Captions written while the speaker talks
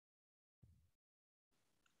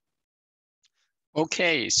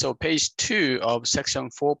Okay, so page 2 of section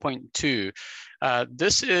 4.2.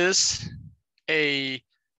 This is a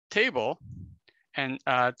table, and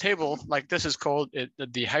table like this is called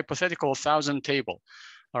the hypothetical 1,000 table.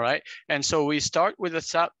 All right, and so we start with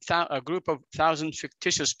a group of 1,000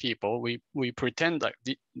 fictitious people. We pretend that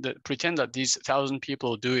pretend that these 1,000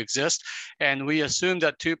 people do exist, and we assume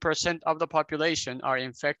that 2% of the population are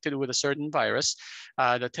infected with a certain virus.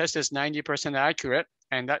 The test is 90% accurate.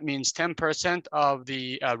 And that means 10% of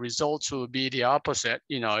the results will be the opposite.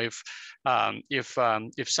 You know,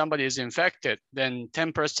 if somebody is infected, then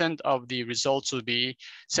 10% of the results will be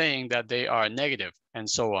saying that they are negative, and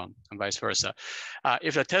so on, and vice versa.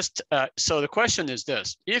 If the test, so the question is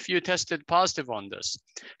this: if you tested positive on this,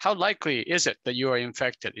 how likely is it that you are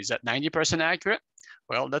infected? Is that 90% accurate?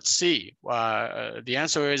 Well, let's see. The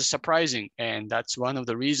answer is surprising, and that's one of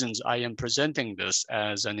the reasons I am presenting this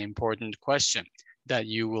as an important question that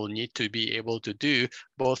you will need to be able to do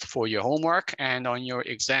both for your homework and on your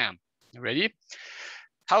exam. Ready?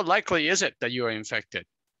 How likely is it that you are infected?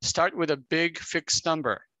 Start with a big fixed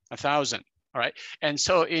number, 1,000, all right? And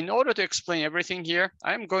so in order to explain everything here,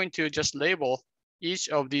 I'm going to just label each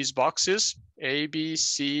of these boxes, A, B,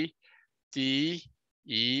 C, D,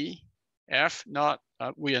 E, F.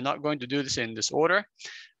 We are not going to do this in this order,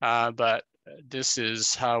 but this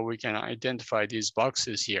is how we can identify these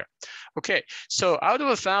boxes here. Okay, so out of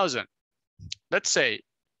 1,000, let's say,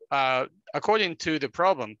 according to the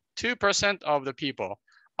problem, 2% of the people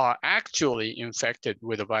are actually infected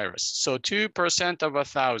with a virus. So 2% of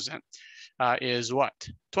 1,000 is what?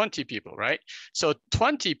 20 people, right? So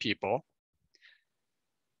 20 people,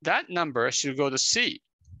 that number should go to C.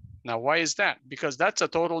 Now, why is that? Because that's a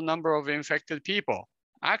total number of infected people,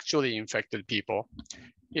 actually infected people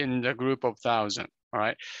in the group of 1,000, all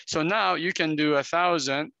right? So now you can do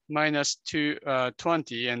 1,000 minus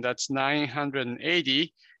 20, and that's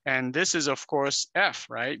 980. And this is, of course, F,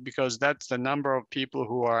 right? Because that's the number of people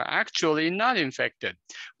who are actually not infected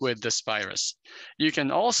with this virus. You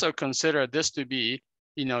can also consider this to be,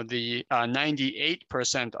 you know, the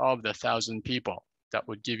 98% of the 1,000 people. That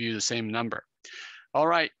would give you the same number. All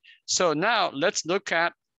right, so now let's look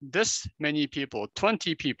at this many people,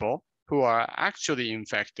 20 people who are actually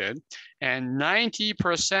infected, and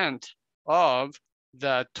 90% of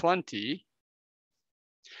the 20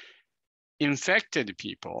 infected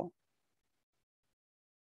people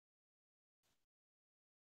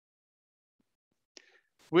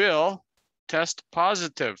will test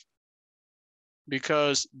positive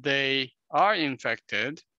because they are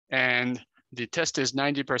infected and the test is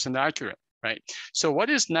 90% accurate, right? So what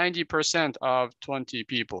is 90% of 20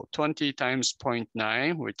 people? 20 times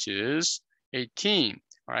 0.9, which is 18,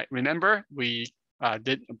 all right? Remember, we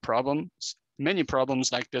did many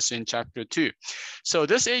problems like this in chapter 2. So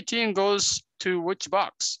this 18 goes to which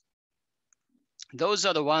box? Those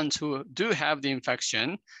are the ones who do have the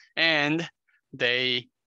infection and they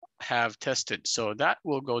have tested. So that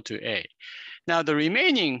will go to A. Now the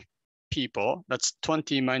remaining people, that's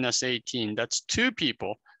 20 minus 18, that's 2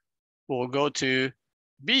 people, will go to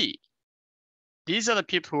B. These are the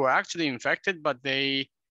people who are actually infected, but they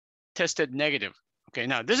tested negative. Okay,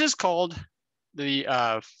 now this is called the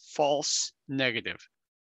false negative.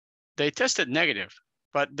 They tested negative,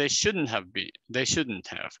 but they shouldn't have been. They shouldn't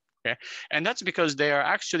have. Okay, and that's because they are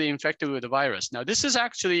actually infected with the virus. Now this is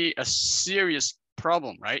actually a serious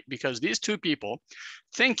problem, right? Because these 2 people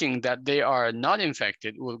thinking that they are not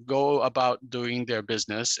infected will go about doing their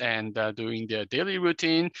business and doing their daily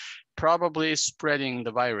routine, probably spreading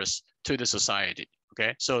the virus to the society.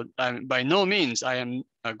 Okay, so by no means I am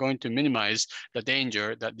going to minimize the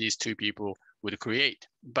danger that these 2 people would create,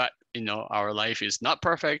 but you know, our life is not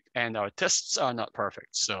perfect and our tests are not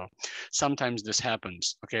perfect. So sometimes this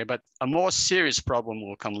happens, okay? But a more serious problem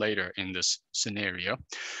will come later in this scenario.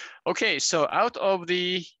 Okay, so out of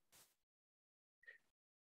the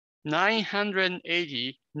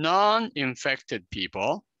 980 non-infected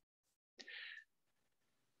people,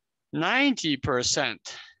 90%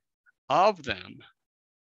 of them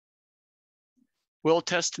will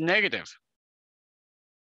test negative.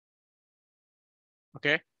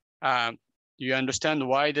 Okay, you understand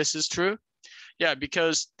why this is true? Yeah,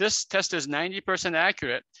 because this test is 90%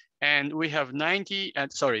 accurate and we have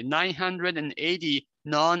 980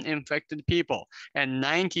 non-infected people and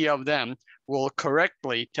 90 of them will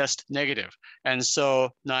correctly test negative. And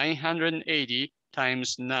so 980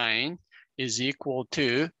 times 9 is equal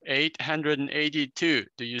to 882.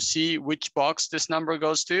 Do you see which box this number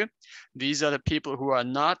goes to? These are the people who are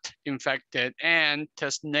not infected and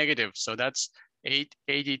test negative. So that's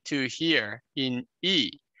 882 here in E.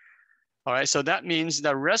 All right, so that means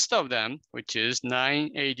the rest of them, which is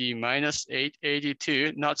 980 minus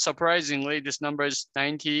 882, not surprisingly, this number is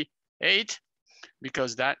 98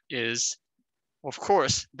 because that is, of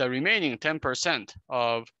course, the remaining 10%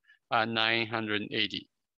 of 980.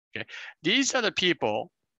 Okay, these are the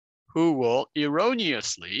people who will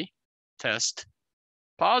erroneously test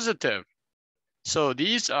positive. So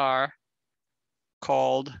these are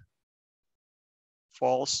called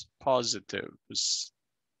false positives.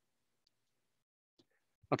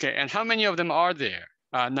 Okay, and how many of them are there?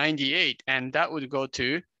 98, and that would go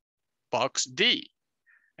to box D.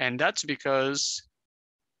 And that's because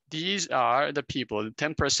these are the people,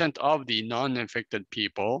 10% of the non-infected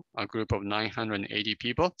people, a group of 980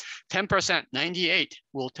 people, 10%, 98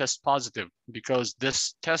 will test positive because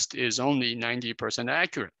this test is only 90%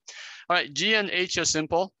 accurate. All right, G and H are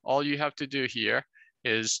simple. All you have to do here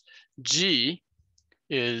is G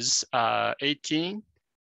is 18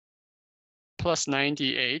 plus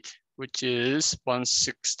 98, which is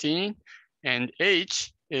 116, and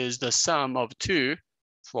H is the sum of two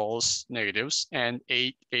false negatives and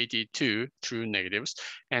 882 true negatives,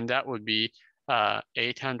 and that would be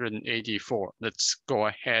 884. Let's go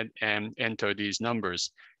ahead and enter these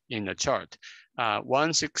numbers in the chart.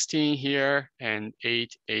 116 here and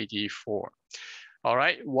 884. All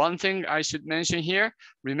right, one thing I should mention here,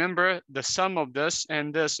 remember the sum of this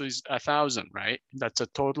and this is 1,000, right? That's a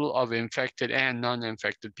total of infected and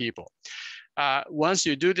non-infected people. Once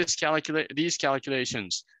you do these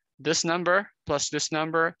calculations, this number plus this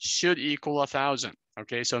number should equal 1,000.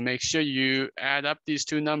 Okay, so make sure you add up these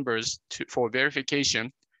two numbers for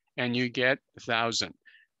verification and you get 1,000.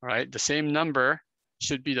 All right, the same number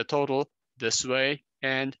should be the total this way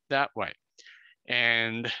and that way.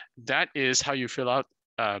 And that is how you fill out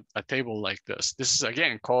a table like this. This is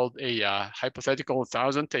again called a hypothetical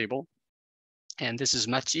 1,000 table. And this is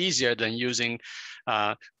much easier than using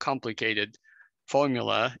complicated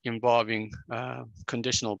formula involving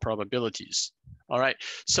conditional probabilities. All right,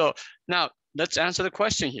 so now let's answer the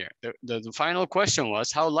question here. The final question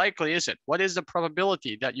was, how likely is it? What is the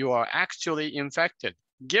probability that you are actually infected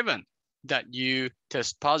given that you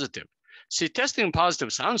test positive? See, testing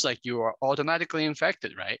positive sounds like you are automatically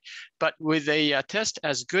infected, right? But with a test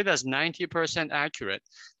as good as 90% accurate,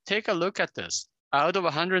 take a look at this. Out of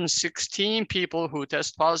 116 people who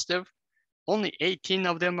test positive, only 18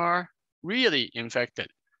 of them are really infected.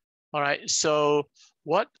 All right, so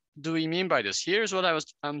what do we mean by this? Here's what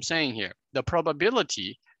I'm saying here. The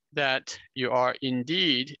probability that you are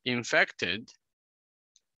indeed infected,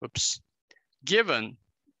 given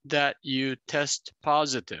that you test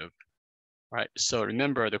positive. Right, so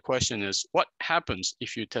remember the question is, what happens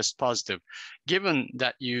if you test positive? Given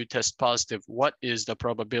that you test positive, what is the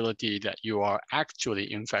probability that you are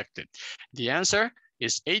actually infected? The answer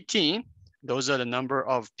is 18. Those are the number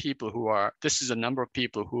of people who are, this is the number of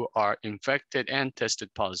people who are infected and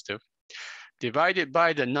tested positive, divided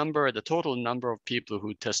by the number, the total number of people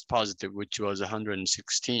who test positive, which was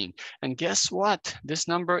 116. And guess what? This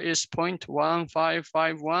number is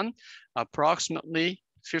 0.1551, approximately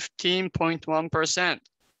 15.1%.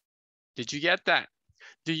 Did you get that?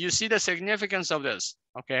 Do you see the significance of this?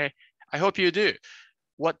 Okay, I hope you do.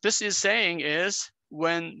 What this is saying is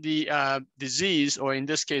when the disease, or in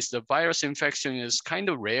this case, the virus infection is kind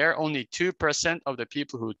of rare, only 2% of the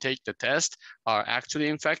people who take the test are actually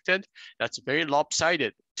infected. That's very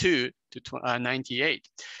lopsided, 2 to 98.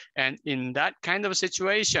 And in that kind of a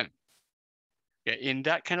situation,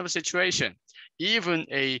 even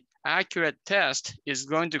a accurate test is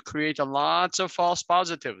going to create a lots of false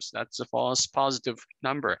positives. That's a false positive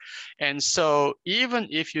number. And so even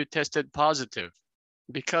if you tested positive,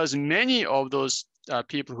 because many of those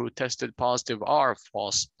people who tested positive are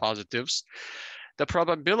false positives, the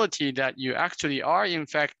probability that you actually are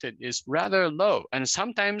infected is rather low. And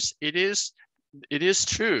sometimes it is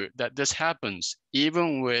true that this happens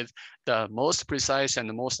even with the most precise and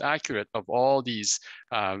the most accurate of all these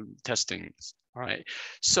testings. All right,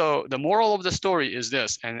 so the moral of the story is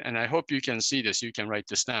this, and I hope you can see this, you can write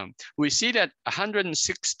this down. We see that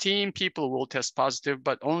 116 people will test positive,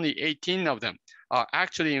 but only 18 of them are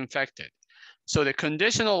actually infected. So the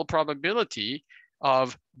conditional probability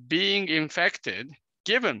of being infected,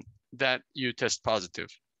 given that you test positive,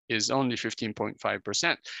 is only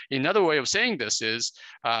 15.5%. Another way of saying this is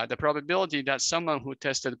the probability that someone who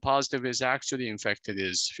tested positive is actually infected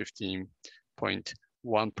is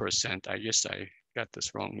 15.1%. I guess I got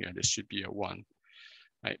this wrong here. This should be a 1,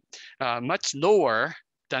 right? Much lower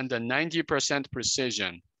than the 90%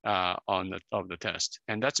 precision of the test.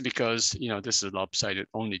 And that's because, you know, this is lopsided,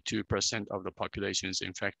 only 2% of the population is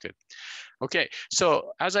infected. Okay,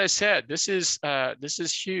 so as I said, this is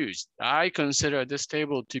huge. I consider this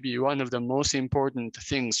table to be one of the most important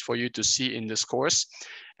things for you to see in this course,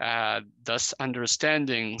 thus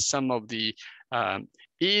understanding some of the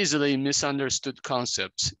easily misunderstood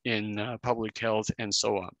concepts in public health and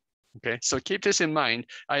so on. Okay, so keep this in mind.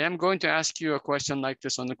 I am going to ask you a question like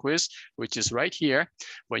this on the quiz, which is right here.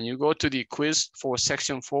 When you go to the quiz for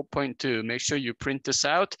section 4.2, make sure you print this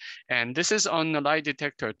out. And this is on the lie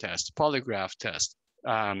detector test, polygraph test.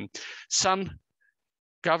 Some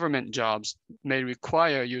government jobs may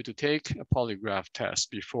require you to take a polygraph test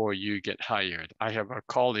before you get hired. I have a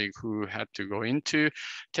colleague who had to go into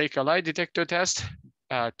take a lie detector test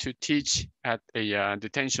to teach at a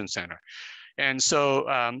detention center. And so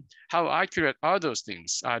how accurate are those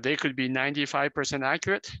things? They could be 95%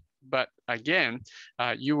 accurate, but again,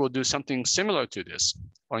 you will do something similar to this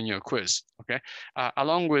on your quiz, okay?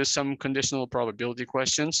 Along with some conditional probability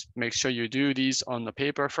questions, make sure you do these on the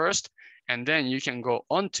paper first, and then you can go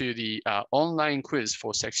on to the online quiz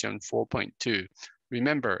for section 4.2.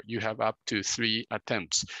 Remember, you have up to 3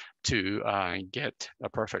 attempts to get a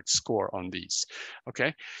perfect score on these,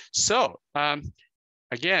 okay? So,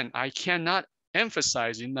 again, I cannot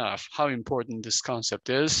emphasize enough how important this concept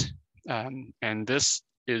is. And this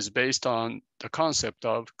is based on the concept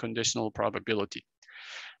of conditional probability.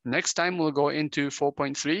 Next time we'll go into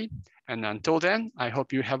 4.3. And until then, I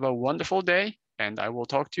hope you have a wonderful day and I will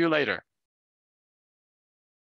talk to you later.